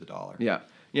specific to the dollar. Yeah.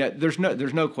 There's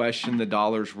no question the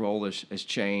dollar's role has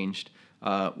changed.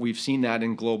 We've seen that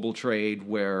in global trade,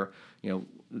 where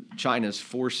China's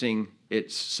forcing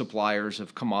its suppliers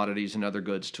of commodities and other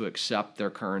goods to accept their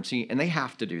currency, and they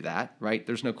have to do that, right?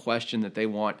 There's no question that they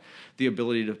want the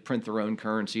ability to print their own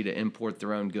currency to import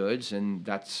their own goods, and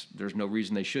there's no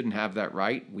reason they shouldn't have that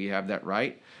right. We have that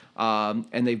right.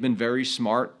 And they've been very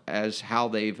smart as how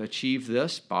they've achieved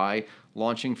this by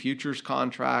launching futures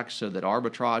contracts so that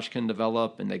arbitrage can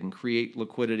develop and they can create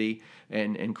liquidity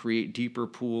and create deeper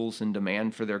pools and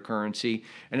demand for their currency.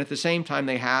 And at the same time,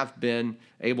 they have been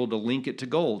able to link it to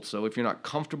gold. So if you're not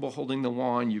comfortable holding the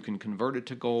yuan, you can convert it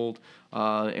to gold.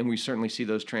 And we certainly see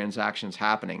those transactions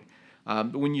happening.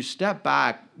 But when you step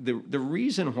back, the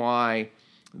reason why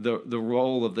the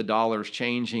role of the dollar is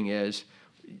changing is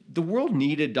the world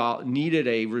needed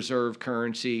a reserve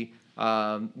currency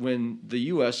when the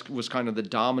U.S. was kind of the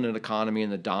dominant economy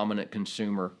and the dominant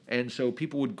consumer. And so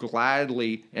people would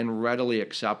gladly and readily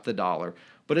accept the dollar.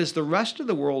 But as the rest of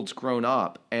the world's grown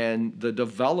up and the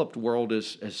developed world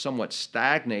has somewhat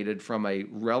stagnated from a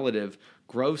relative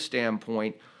growth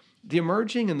standpoint, the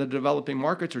emerging and the developing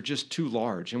markets are just too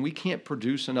large, and we can't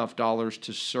produce enough dollars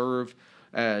to serve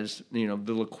as the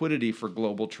liquidity for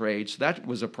global trade. So that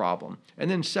was a problem.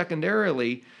 And then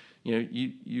secondarily,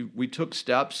 we took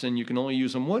steps, and you can only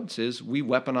use them once, is we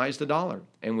weaponized the dollar.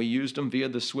 And we used them via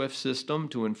the SWIFT system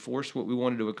to enforce what we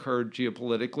wanted to occur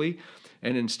geopolitically.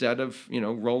 And instead of,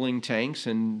 rolling tanks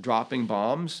and dropping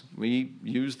bombs, we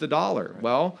used the dollar. Right.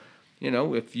 Well,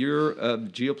 if you're a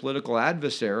geopolitical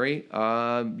adversary,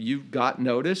 you've got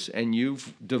notice and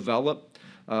you've developed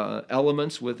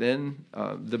elements within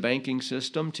the banking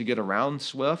system to get around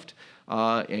SWIFT,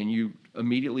 and you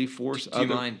immediately force Do you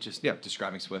mind just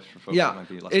describing SWIFT for folks that might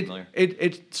be less familiar?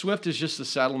 SWIFT is just the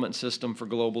settlement system for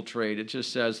global trade. It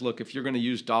just says, look, if you're going to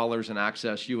use dollars and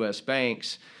access U.S.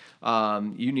 banks,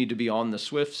 you need to be on the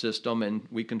SWIFT system, and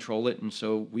we control it, and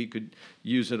so we could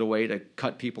use it a way to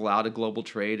cut people out of global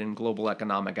trade and global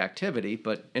economic activity.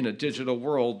 But in a digital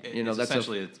world, it's that's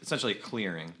essentially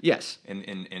clearing. Yes. And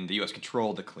the U.S.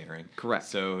 controlled the clearing. Correct.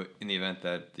 So in the event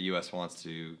that the U.S. wants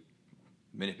to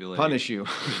manipulate, punish you,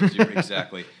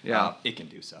 exactly. It can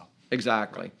do so.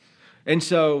 Exactly. Right. And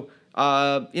so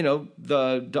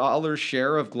the dollar's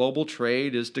share of global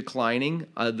trade is declining.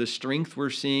 The strength we're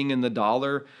seeing in the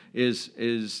dollar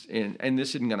and this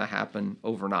isn't going to happen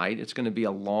overnight. It's going to be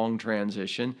a long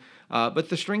transition. But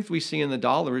the strength we see in the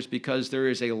dollar is because there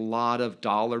is a lot of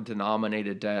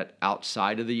dollar-denominated debt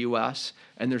outside of the U.S.,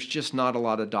 and there's just not a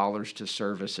lot of dollars to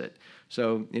service it.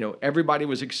 So, everybody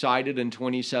was excited in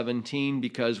 2017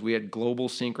 because we had global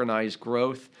synchronized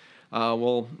growth.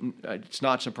 Well, it's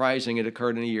not surprising it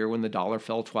occurred in a year when the dollar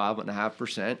fell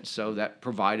 12.5%. So that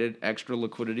provided extra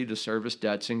liquidity to service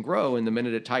debts and grow. And the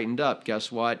minute it tightened up,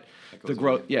 guess what? The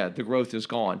growth is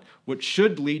gone. Which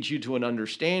should lead you to an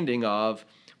understanding of,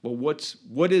 well,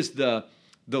 what is the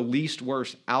least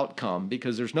worst outcome?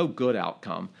 Because there's no good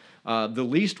outcome. The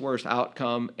least worst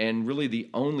outcome, and really the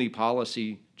only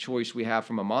policy choice we have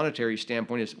from a monetary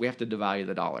standpoint, is we have to devalue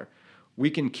the dollar. We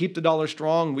can keep the dollar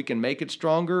strong, we can make it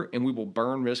stronger, and we will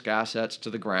burn risk assets to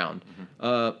the ground.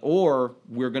 Or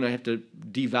we're going to have to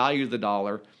devalue the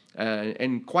dollar,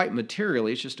 and quite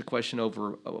materially, it's just a question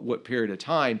over what period of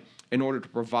time, in order to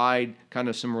provide kind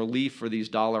of some relief for these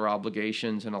dollar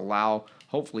obligations and allow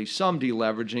hopefully some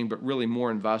deleveraging, but really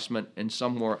more investment and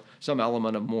some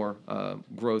element of more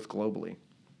growth globally.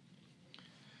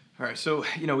 All right, so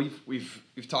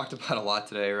we've talked about a lot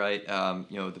today, right?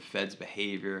 The Fed's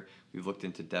behavior. We've looked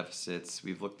into deficits.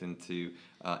 We've looked into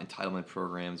entitlement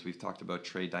programs. We've talked about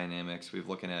trade dynamics. We've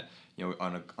looking at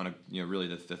really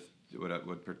the what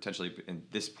would potentially in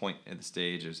this point at the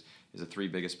stage is the three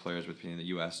biggest players between the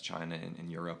U.S., China, and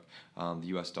Europe. The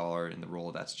U.S. dollar and the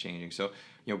role that's changing. So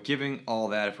giving all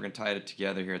that, if we're going to tie it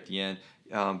together here at the end,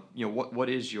 what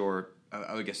is your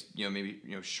I guess maybe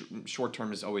short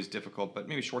term is always difficult, but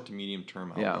maybe short to medium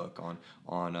term outlook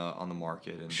on the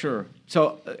market. Sure.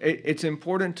 So it's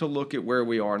important to look at where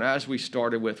we are. And as we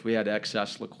started with, we had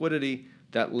excess liquidity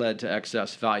that led to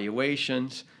excess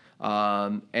valuations.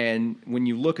 And when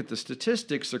you look at the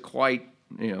statistics, they're quite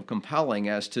compelling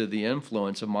as to the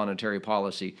influence of monetary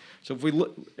policy. So if we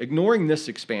look, ignoring this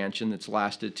expansion that's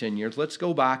lasted 10 years, let's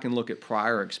go back and look at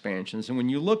prior expansions. And when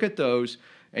you look at those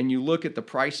and you look at the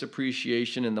price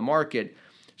appreciation in the market,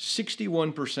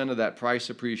 61% of that price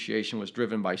appreciation was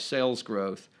driven by sales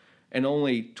growth, and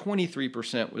only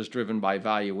 23% was driven by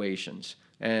valuations,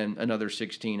 and another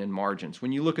 16% in margins.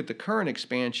 When you look at the current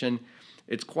expansion,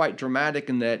 it's quite dramatic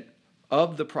in that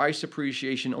of the price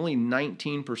appreciation, only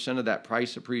 19% of that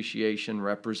price appreciation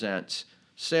represents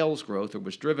sales growth or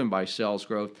was driven by sales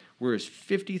growth, whereas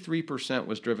 53%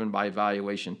 was driven by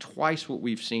valuation, twice what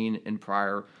we've seen in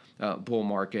prior bull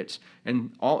markets.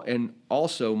 And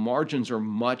also margins are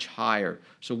much higher.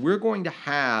 So we're going to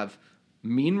have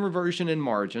mean reversion in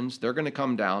margins. They're going to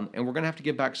come down, and we're going to have to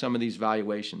give back some of these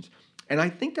valuations. And I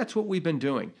think that's what we've been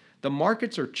doing. The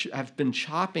markets have been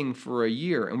chopping for a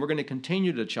year, and we're going to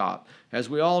continue to chop. As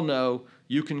we all know,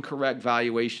 you can correct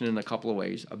valuation in a couple of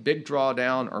ways, a big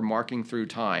drawdown or marking through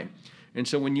time. And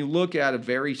so when you look at a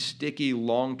very sticky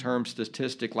long-term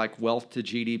statistic like wealth to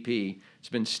GDP, it's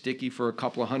been sticky for a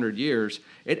couple of hundred years,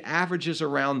 it averages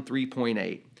around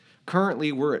 3.8.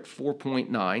 Currently, we're at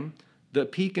 4.9. The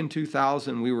peak in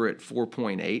 2000, we were at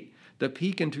 4.8. The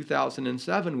peak in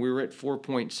 2007, we were at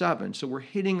 4.7. So we're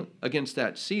hitting against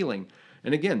that ceiling.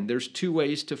 And again, there's two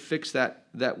ways to fix that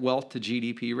wealth to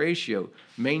GDP ratio.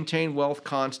 Maintain wealth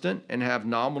constant and have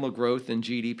nominal growth in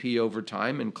GDP over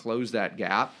time and close that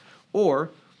gap. Or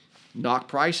knock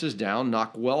prices down,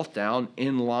 knock wealth down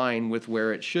in line with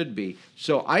where it should be.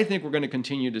 So I think we're going to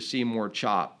continue to see more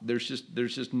chop. There's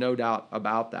just no doubt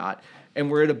about that. And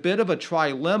we're at a bit of a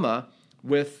trilemma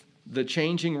with the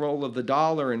changing role of the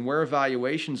dollar and where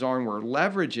valuations are and where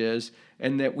leverage is,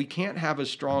 and that we can't have a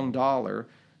strong dollar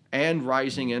and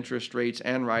rising interest rates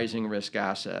and rising risk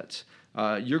assets.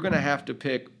 You're going to have to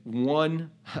pick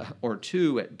one or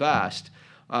two at best,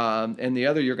 and the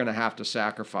other you're going to have to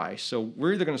sacrifice. So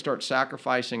we're either going to start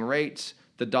sacrificing rates,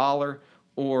 the dollar,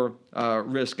 or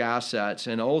risk assets,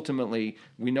 and ultimately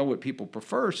we know what people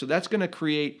prefer. So that's going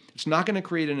to it's not going to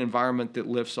create an environment that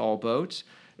lifts all boats.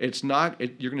 You're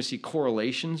going to see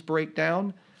correlations break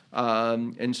down.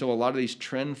 And so a lot of these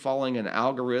trend following and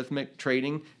algorithmic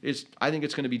trading I think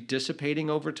it's going to be dissipating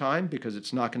over time because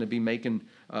it's not going to be making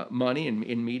money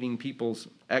and meeting people's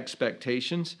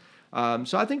expectations.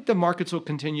 So I think the markets will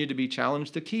continue to be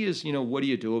challenged. The key is, what do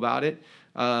you do about it?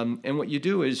 And what you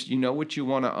do is, what you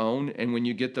want to own. And when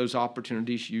you get those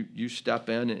opportunities, you step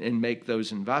in and make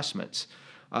those investments.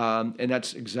 And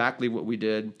that's exactly what we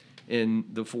did in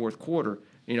the fourth quarter.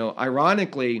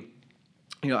 Ironically,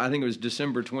 I think it was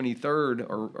December 23rd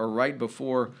or right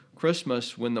before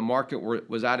Christmas when the market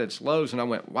was at its lows, and I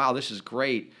went, wow, this is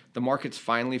great. The market's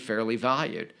finally fairly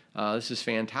valued. This is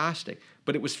fantastic.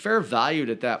 But it was fair valued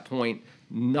at that point,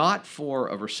 not for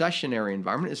a recessionary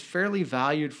environment. It's fairly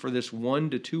valued for this 1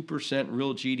 to 2%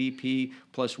 real GDP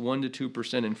plus 1 to 2%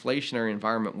 inflationary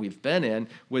environment we've been in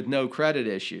with no credit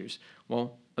issues.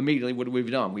 Well, immediately, what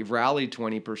we've done? We've rallied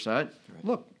 20%. Right.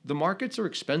 Look, the markets are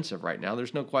expensive right now.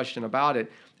 There's no question about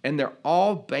it. And they're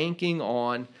all banking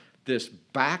on this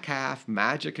back half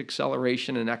magic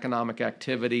acceleration in economic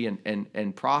activity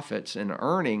and profits and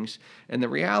earnings. And the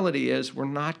reality is we're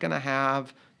not going to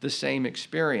have the same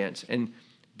experience. And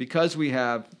because we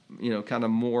have, kind of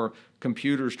more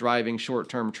computers driving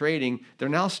short-term trading, they're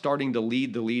now starting to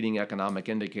lead the leading economic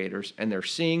indicators, and they're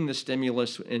seeing the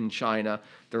stimulus in China.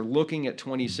 They're looking at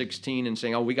 2016 and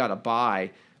saying, oh, we got to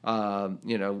buy.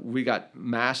 We got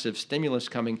massive stimulus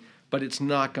coming, but it's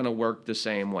not going to work the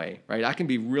same way, right? I can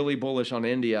be really bullish on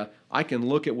India. I can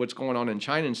look at what's going on in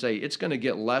China and say it's going to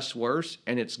get less worse,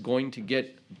 and it's going to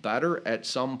get better at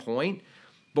some point,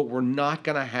 but we're not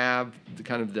going to have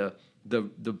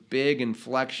the big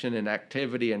inflection in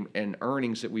activity and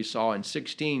earnings that we saw in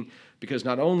 2016, because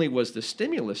not only was the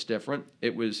stimulus different,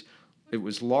 it was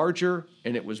larger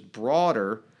and it was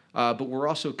broader, but we're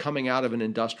also coming out of an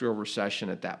industrial recession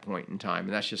at that point in time,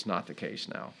 and that's just not the case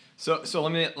now. So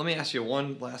let me ask you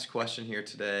one last question here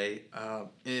today,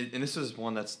 and this is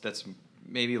one that's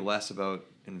maybe less about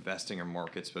investing or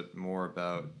markets, but more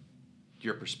about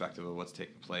your perspective of what's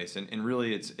taking place, and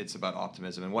really it's about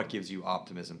optimism and what gives you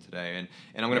optimism today. And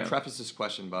I'm going to preface this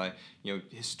question by,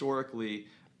 historically,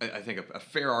 I think a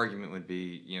fair argument would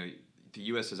be, the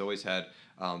U.S. has always had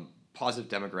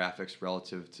positive demographics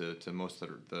relative to most of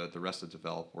the rest of the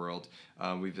developed world.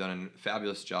 We've done a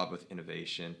fabulous job with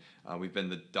innovation. We've been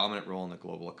the dominant role in the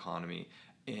global economy.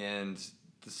 And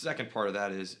the second part of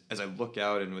that is, as I look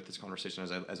out, and with this conversation,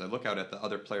 as I look out at the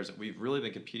other players that we've really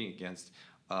been competing against,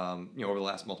 over the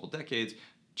last multiple decades,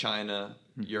 China,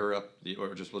 Europe,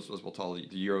 or just what we'll call the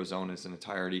Eurozone in its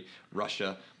entirety,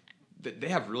 Russia, they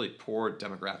have really poor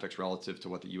demographics relative to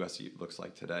what the U.S. looks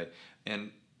like today.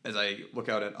 And as I look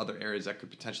out at other areas that could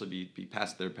potentially be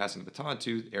passed, they're passing the baton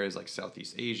to, areas like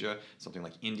Southeast Asia, something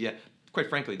like India, quite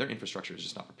frankly, their infrastructure is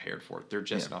just not prepared for it. They're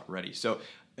just not ready. So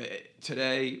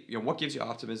today, what gives you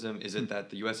optimism? Is it that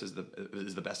the U.S. is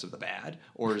the best of the bad,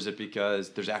 or is it because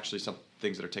there's actually some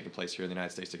things that are taking place here in the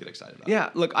United States to get excited about? Yeah,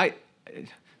 look,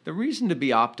 the reason to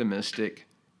be optimistic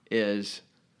is,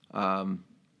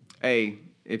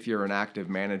 if you're an active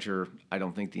manager, I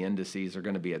don't think the indices are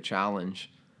going to be a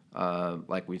challenge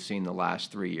like we've seen the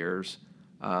last 3 years.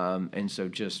 And so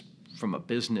just from a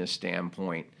business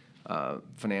standpoint,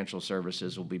 financial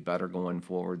services will be better going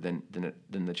forward than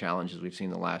the challenges we've seen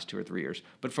the last 2 or 3 years.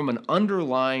 But from an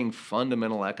underlying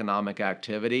fundamental economic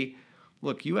activity,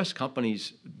 look, U.S.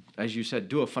 companies, as you said,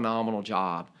 do a phenomenal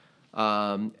job.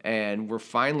 And we're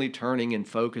finally turning and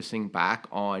focusing back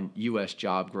on U.S.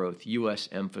 job growth, U.S.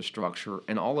 infrastructure,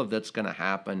 and all of that's going to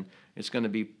happen. It's going to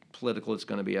be political, it's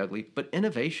going to be ugly, but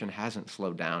innovation hasn't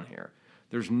slowed down here.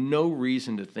 There's no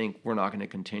reason to think we're not going to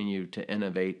continue to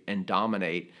innovate and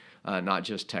dominate not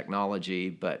just technology,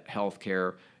 but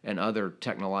healthcare and other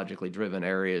technologically driven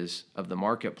areas of the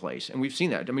marketplace. And we've seen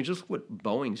that. I mean, just what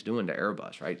Boeing's doing to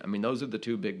Airbus, right? I mean, those are the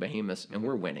two big behemoths, and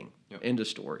we're winning. End of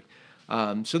story.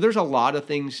 So there's a lot of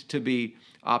things to be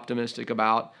optimistic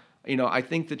about. I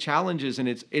think the challenge is, and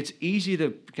it's easy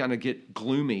to kind of get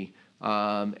gloomy,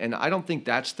 and I don't think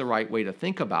that's the right way to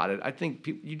think about it. I think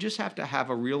you just have to have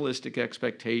a realistic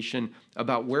expectation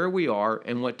about where we are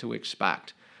and what to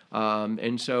expect.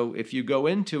 And so if you go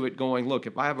into it going, look,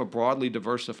 if I have a broadly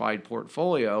diversified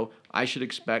portfolio, I should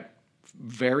expect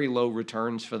very low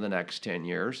returns for the next 10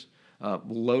 years,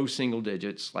 low single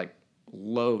digits, like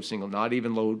low single, not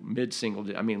even low mid-single,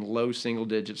 low single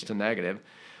digits to negative.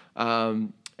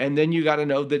 And then you got to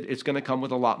know that it's going to come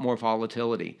with a lot more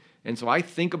volatility. And so I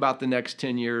think about the next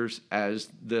 10 years as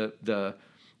the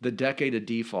decade of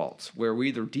defaults, where we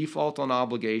either default on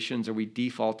obligations or we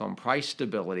default on price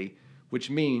stability, which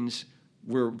means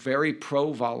we're very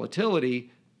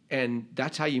pro-volatility, and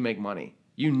that's how you make money.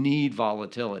 You need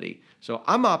volatility. So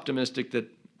I'm optimistic that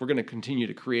we're going to continue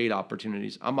to create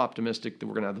opportunities. I'm optimistic that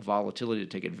we're going to have the volatility to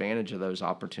take advantage of those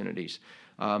opportunities.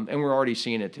 And we're already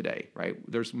seeing it today, right?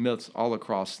 There's myths all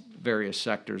across various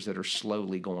sectors that are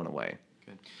slowly going away.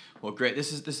 Good. Well, great.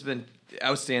 This has been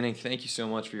outstanding. Thank you so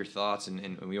much for your thoughts,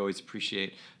 and we always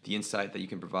appreciate the insight that you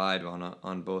can provide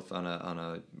on both on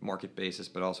a market basis,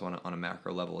 but also on a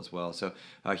macro level as well. So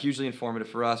hugely informative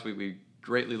for us. We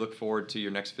greatly look forward to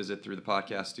your next visit through the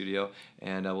podcast studio,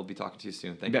 and we'll be talking to you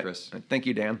soon. Thank you, Chris. Thank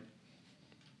you, Dan.